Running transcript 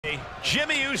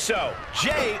Jimmy Uso,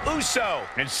 Jey Uso,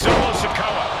 and Solo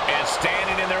Sikoa. And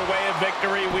standing in their way of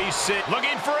victory, we sit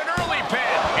looking for an early pin.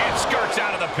 And skirts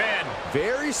out of the pin.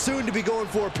 Very soon to be going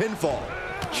for a pinfall.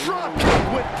 Drop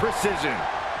kick with precision.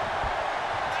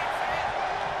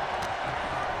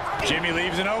 Jimmy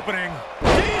leaves an opening.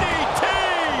 DDT!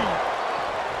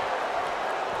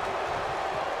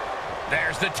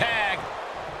 There's the tag.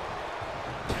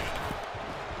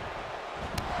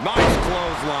 Nice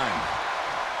clothesline.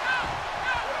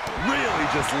 Really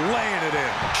just laying it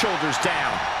in. Shoulders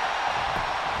down.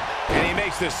 And he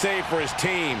makes the save for his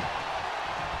team.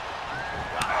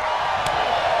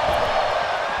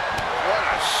 What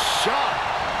a shot.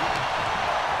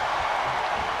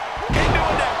 Into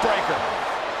a neck breaker.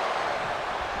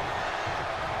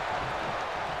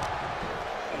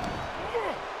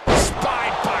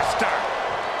 Spine buster.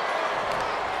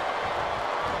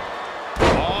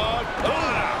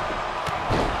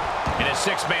 In a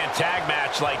six-man tag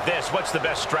match like this, what's the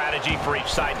best strategy for each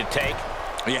side to take?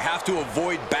 You have to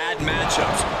avoid bad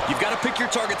matchups. You've got to pick your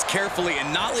targets carefully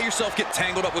and not let yourself get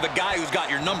tangled up with a guy who's got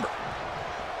your number.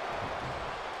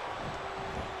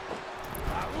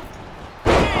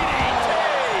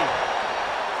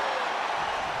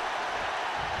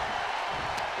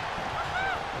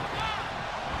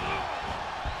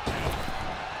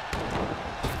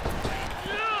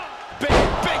 Big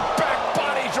back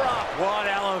body drop. What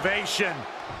elevation.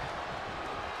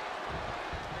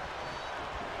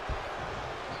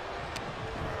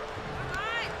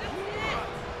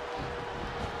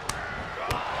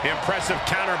 Impressive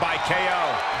counter by KO.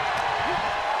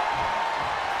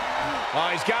 Oh,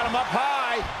 he's got him up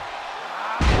high.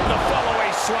 The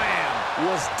follow-away slam.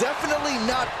 Was definitely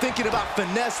not thinking about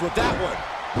finesse with that one.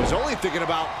 Was only thinking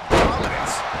about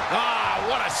dominance. Ah,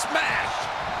 what a smash.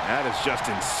 That is just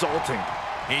insulting.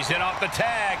 He's in off the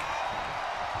tag.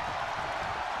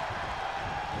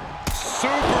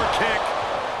 Super kick.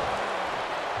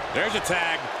 There's a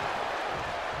tag.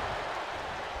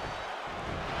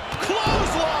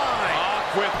 Clothesline.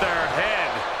 Off with their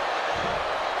head.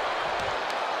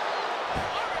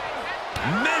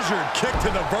 Measured kick to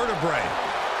the vertebrae.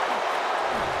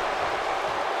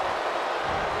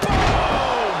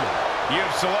 Boom!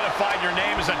 You've solidified your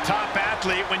name as a top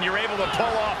athlete when you're able to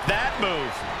pull off that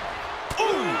move.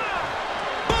 Ooh!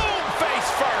 Boom! Face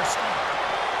first.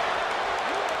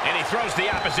 And he throws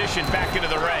the opposition back into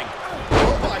the ring.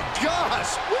 Oh my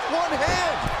gosh! With one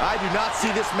hand! I do not see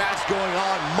this match going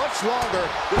on much longer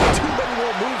with too many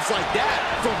more moves like that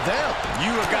from them.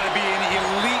 You have got to be in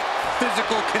elite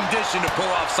physical condition to pull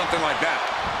off something like that.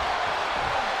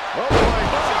 Oh my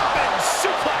Big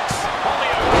suplex. Only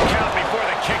a 1 count before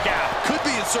the kick out. Could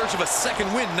be in search of a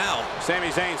second win now. Sami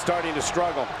Zayn starting to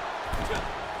struggle.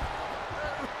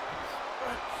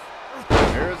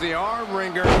 Here's the arm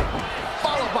wringer,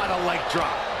 followed by the leg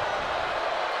drop.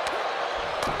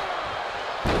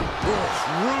 Oof,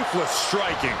 ruthless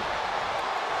striking.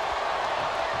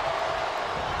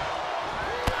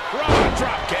 Raw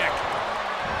drop kick.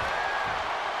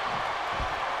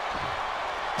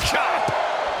 Chop.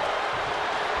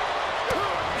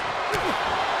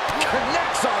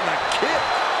 Connects on the kick.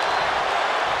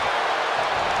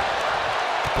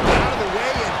 Out of the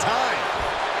way in time.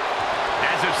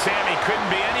 As if Sami couldn't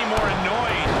be any more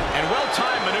annoying. And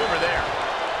well-timed maneuver there.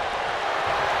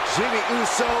 Jimmy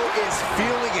Uso is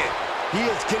feeling it. He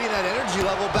is getting that energy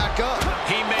level back up.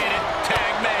 He made it.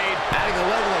 Tag made. Adding a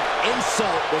level of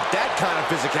insult with that kind of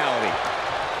physicality.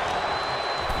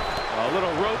 A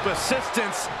little rope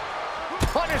assistance.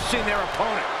 Punishing their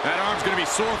opponent. That arm's going to be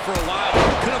sore for a while.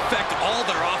 Could affect all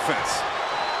their offense.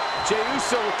 Jey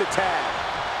Uso with the tag.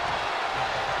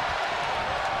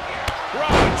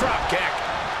 Raw drop kick.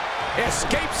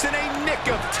 Escapes in a nick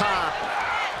of time.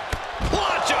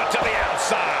 Plancha to the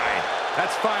outside.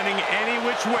 That's finding any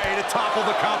which way to topple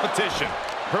the competition.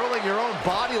 Hurling your own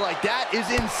body like that is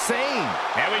insane.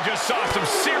 And we just saw some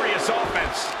serious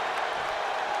offense.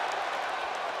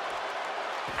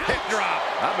 Hip drop.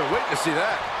 I've been waiting to see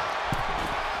that.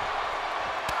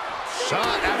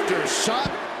 Shot after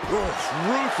shot. Oof,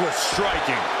 ruthless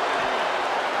striking.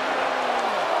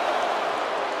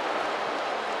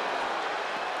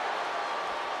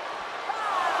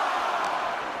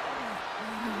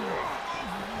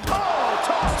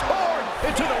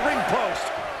 Into the ring post.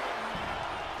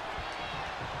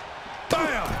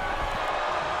 Bam!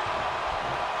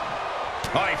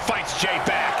 Oh, he fights Jey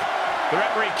back. The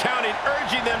referee counting,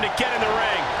 urging them to get in the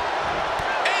ring.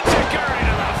 Enzuigiri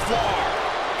to the floor.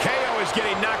 KO is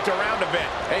getting knocked around a bit.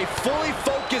 A fully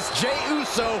focused Jey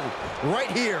Uso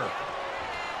right here.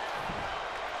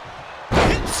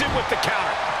 Hits him with the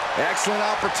counter. Excellent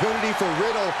opportunity for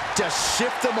Riddle to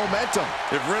shift the momentum.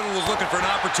 If Riddle was looking for an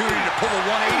opportunity to pull a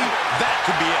 180, that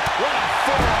could be it. What a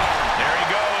forearm. There he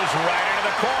goes, right into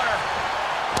the corner.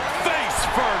 Face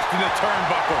first in the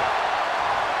turnbuckle.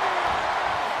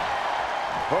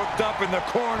 Hooked up in the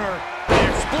corner. The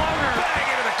exploder. Bang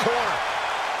into the corner.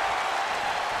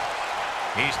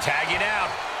 He's tagging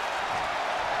out.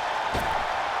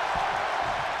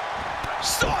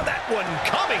 Saw that one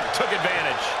coming. Took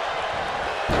advantage.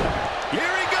 Here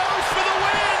he goes for the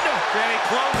win. Can he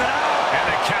close it out? And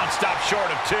the count stopped short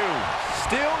of 2.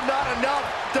 Still not enough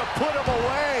to put him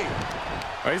away.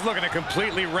 He's looking to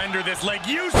completely render this leg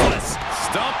useless.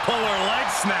 Stump puller leg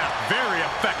snap. Very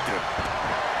effective.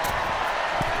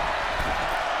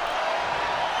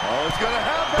 Oh, it's going to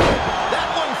happen.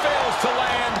 That one fails to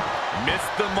land.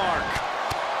 Missed the mark.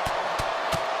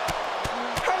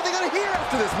 How are they going to hear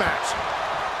after this match?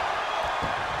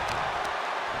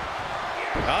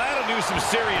 Now that'll do some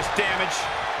serious damage.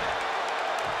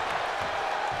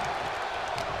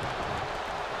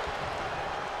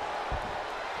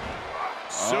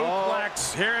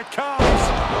 Suplex, here it comes.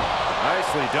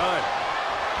 Nicely done.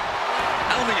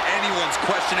 I don't think anyone's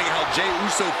questioning how Jey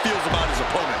Uso feels about his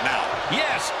opponent now.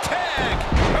 Yes, tag.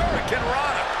 Hurricane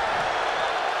Rana.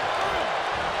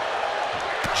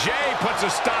 Jey puts a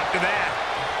stop to that.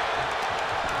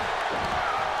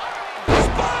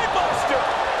 Spinebuster.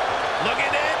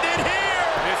 Looking to end it here.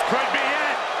 This could be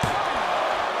it.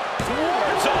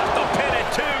 Wards off the pin at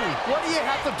 2. What do you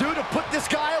have to do to put this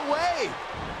guy away?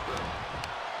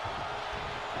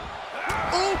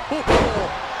 Ooh.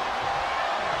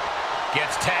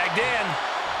 Gets tagged in.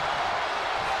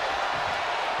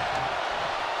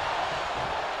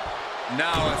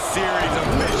 Now a series of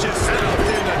vicious stomps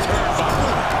in the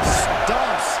turnbuckle.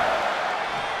 Stumps.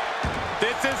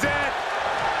 This is it.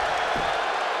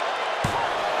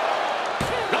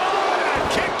 Oh, and a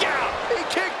kick out. He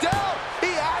kicked out.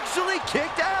 He actually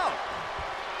kicked out.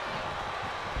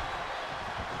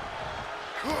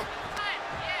 Ooh.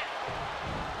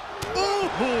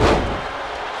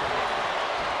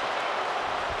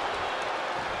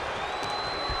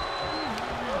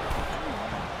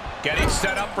 Getting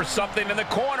set up for something in the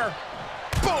corner.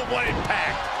 Boom, what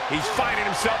impact. He's finding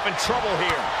himself in trouble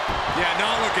here. Yeah,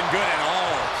 not looking good at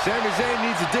all. Sami Zayn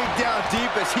needs to dig down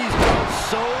deep as he's done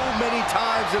so many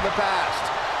times in the past.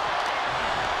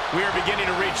 We are beginning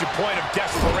to reach a point of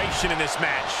desperation in this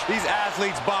match. These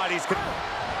athletes' bodies could...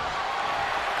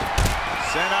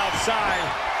 Sent outside.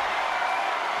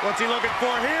 What's he looking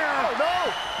for here? Oh, no.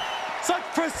 Such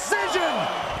precision.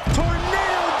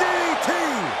 Tornado DDT.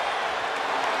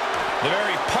 The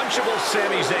very punchable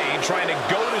Sami Zayn trying to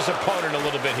goad his opponent a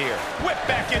little bit here. Whip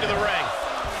back into the ring.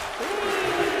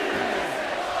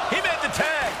 He made the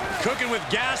tag. Cooking with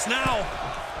gas now.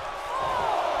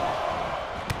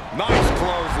 Nice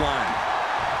clothesline.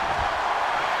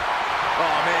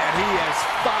 Oh, man, he is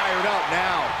fired up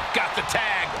now. Got the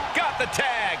tag. Got the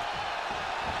tag.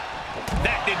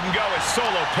 That didn't go as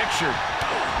Solo pictured.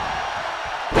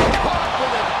 Caught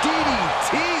with a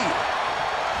DDT.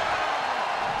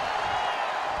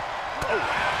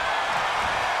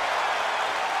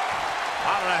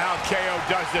 I don't know how KO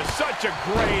does this. Such a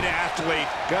great athlete.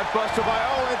 Gutbuster by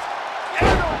Owens.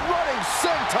 And a running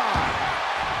senton.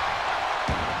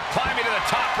 Climbing to the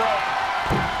top rope.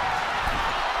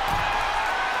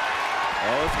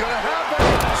 Oh, it's going to happen.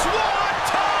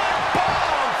 Swanton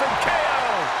bomb from KO.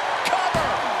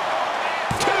 Cover.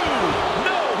 2.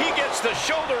 No, he gets the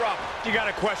shoulder up. You got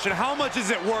to question, how much is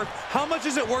it worth? How much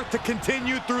is it worth to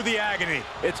continue through the agony?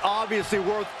 It's obviously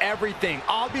worth everything.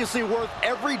 Obviously worth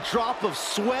every drop of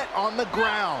sweat on the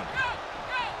ground.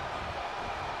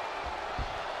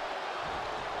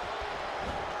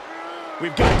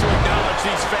 We've got to acknowledge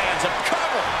these fans. A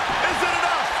cover. Is it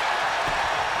enough?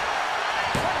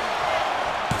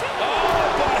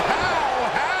 Oh, but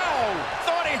how?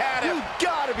 Thought he had it. You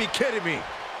gotta be kidding me.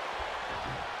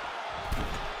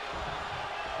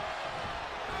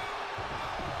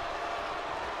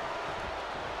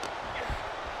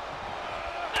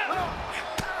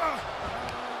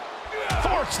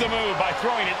 Forced the move by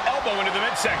throwing an elbow into the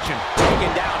midsection. Taken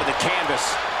down to the canvas.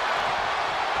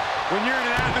 When you're in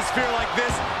an atmosphere like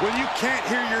this, when you can't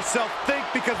hear yourself think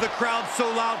because the crowd's so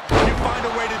loud, you find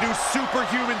a way to do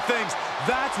superhuman things.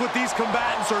 That's what these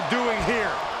combatants are doing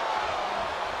here.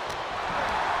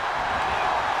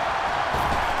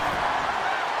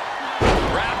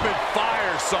 Rapid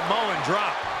fire Samoan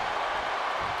drop.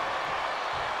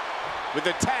 With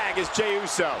the tag is Jey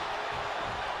Uso.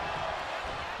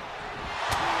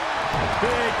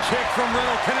 Big kick from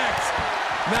Riddle connects.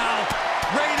 Now,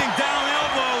 raining down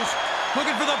elbows.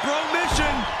 Looking for the bro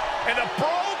mission. And the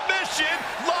bro mission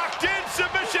locked in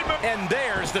submission. And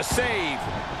there's the save.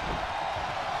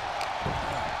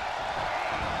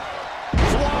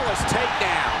 Flawless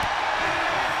takedown.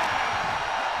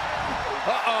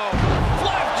 Uh-oh.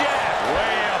 Flapjack.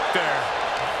 Way up there.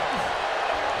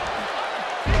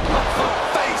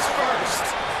 Face first.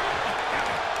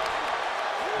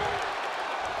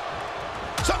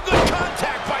 Some good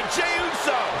contact by Jey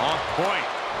Uso. On point.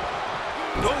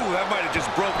 Oh, that might have just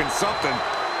broken something.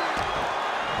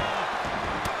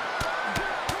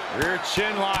 Rear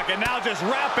chin lock, and now just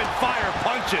rapid-fire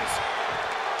punches.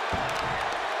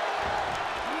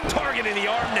 Targeting the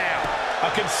arm now. A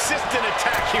consistent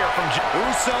attack here from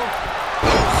Uso.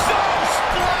 Uso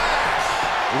splash!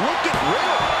 Look at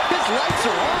Riddle. His lights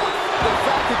are on. The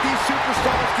fact that these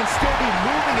superstars can still be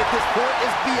moving at this point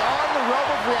is beyond the realm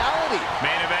of reality.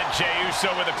 Main event, Jey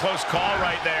Uso with a close call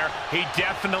right there. He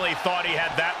definitely thought he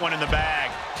had that one in the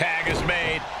bag. Tag is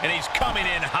made, and he's coming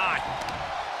in hot.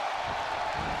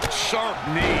 Sharp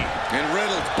knee. And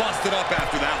Riddle's busted up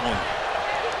after that one.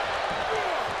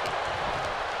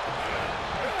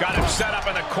 Got him set up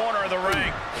in the corner of the ring.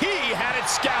 He had it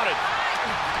scouted.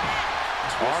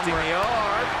 Twisting the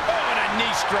arm. Oh, and a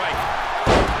knee strike.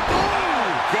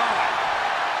 Oh, God.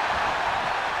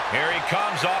 Here he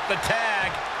comes off the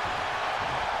tag.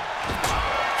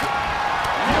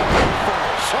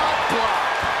 Shot block.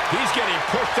 He's getting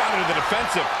pushed out into the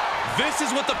defensive. This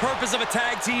is what the purpose of a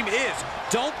tag team is.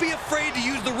 Don't be afraid to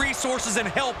use the resources and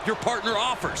help your partner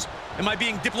offers. Am I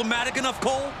being diplomatic enough,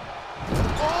 Cole?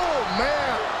 Oh,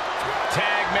 man.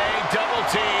 Tag made, double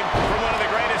team for one of the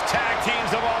greatest tag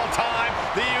teams of all time.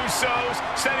 The Usos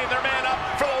setting their man up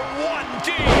for the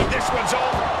 1D. This one's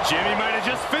over. Jimmy might have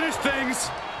just finished things.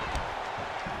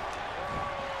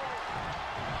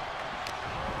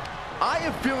 I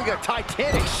am feeling a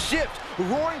titanic shift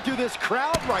roaring through this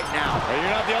crowd right now. Well,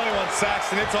 you're not the only one,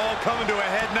 Saxton. It's all coming to a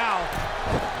head now.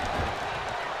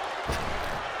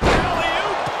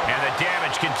 Alley-oop! And the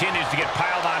damage continues to get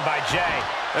piled on by Jey.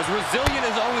 As resilient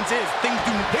as Owens is, things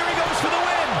do... Here he goes for the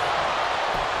win!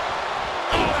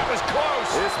 Oh, that was close!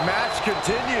 This match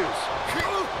continues.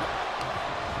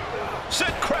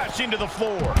 Sent crashing to the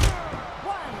floor.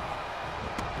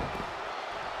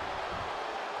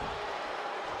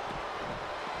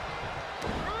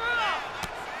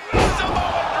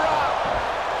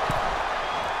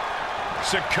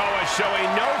 Sikoa showing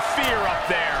no fear up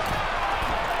there.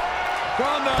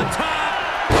 From the top,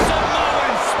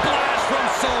 Samoan splash from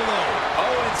Solo.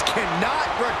 Owens cannot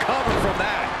recover from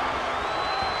that.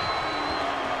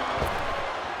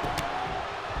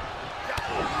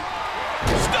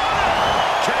 Stunner!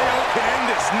 KO can end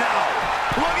this now.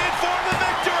 Looking for the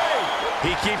victory.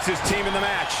 He keeps his team in the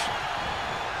match.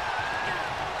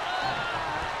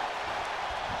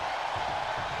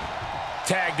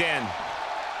 Tagged in.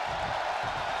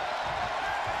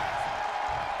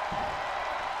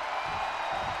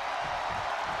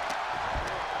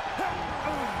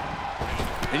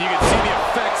 And you can see the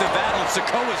effects of that on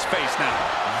Sikoa's face now.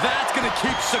 That's going to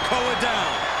keep Sikoa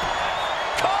down.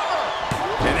 Cover!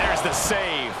 And there's the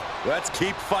save. Let's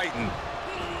keep fighting.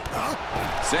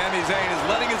 Sami Zayn is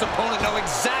letting his opponent know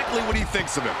exactly what he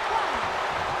thinks of him.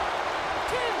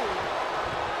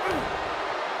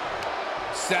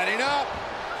 Setting up.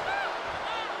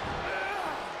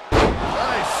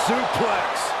 Nice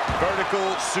suplex.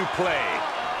 Vertical suplex.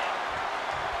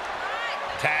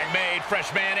 Tag made,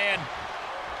 fresh man in.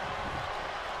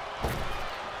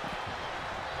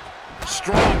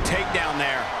 Strong takedown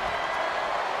there.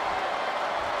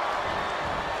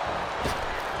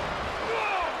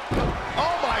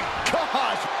 Oh my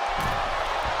gosh!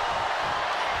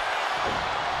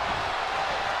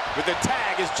 With the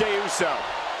tag is Jey Uso.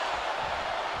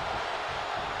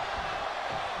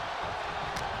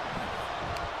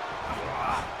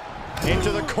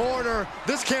 Into the corner.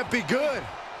 This can't be good.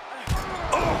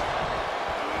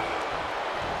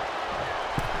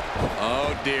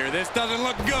 Oh dear, this doesn't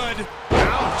look good.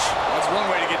 Ouch! That's one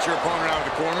way to get your opponent out of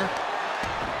the corner.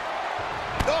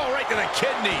 Oh, right to the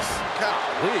kidneys.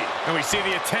 Golly. And we see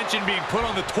the attention being put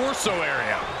on the torso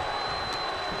area.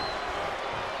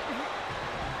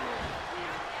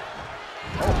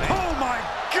 Oh my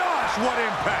gosh, what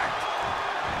impact!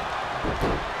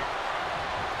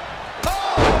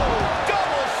 Oh,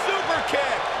 double super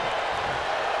kick!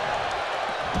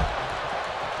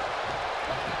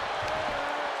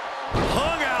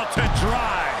 Hung out to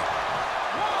dry.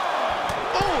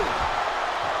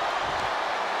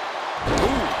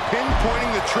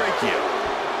 Pinpointing the trachea.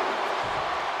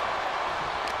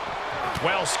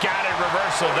 Well scattered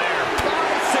reversal there.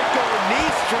 Bicycle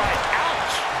knee strike.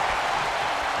 Ouch.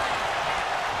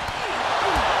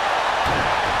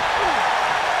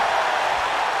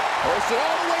 it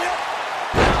all the way up.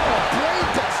 Now a brain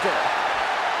buster.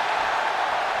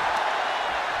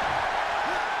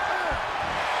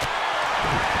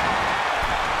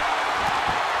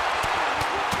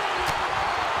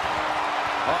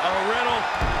 Uh-oh, Riddle.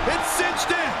 It's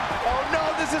cinched in. Oh, no,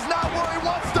 this is not where he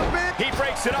wants to be. He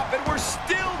breaks it up, and we're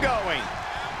still going.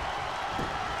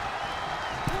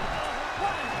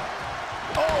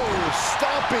 Oh,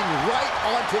 stomping right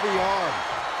onto the arm.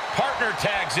 Partner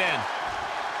tags in.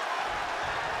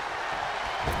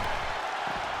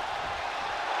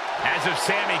 As if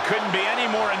Sami couldn't be any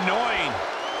more annoying.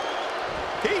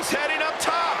 He's heading up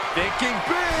top. Thinking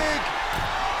big.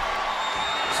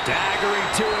 Staggering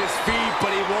to his feet, but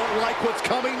he won't like what's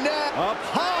coming next. Up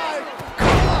high.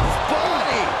 Cross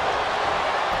body.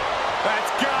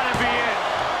 That's gotta be it.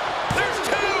 There's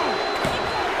two.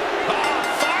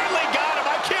 Finally got him.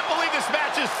 I can't believe this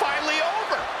match is finally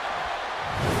over.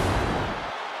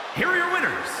 Here are your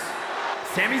winners,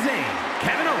 Sami Zayn,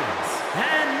 Kevin Owens,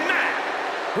 and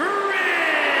Riddle.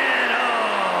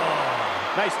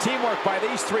 Nice teamwork by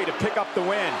these three to pick up the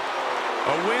win.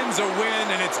 A win's a win,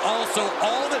 and it's also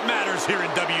all that matters here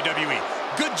in WWE.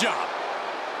 Good job.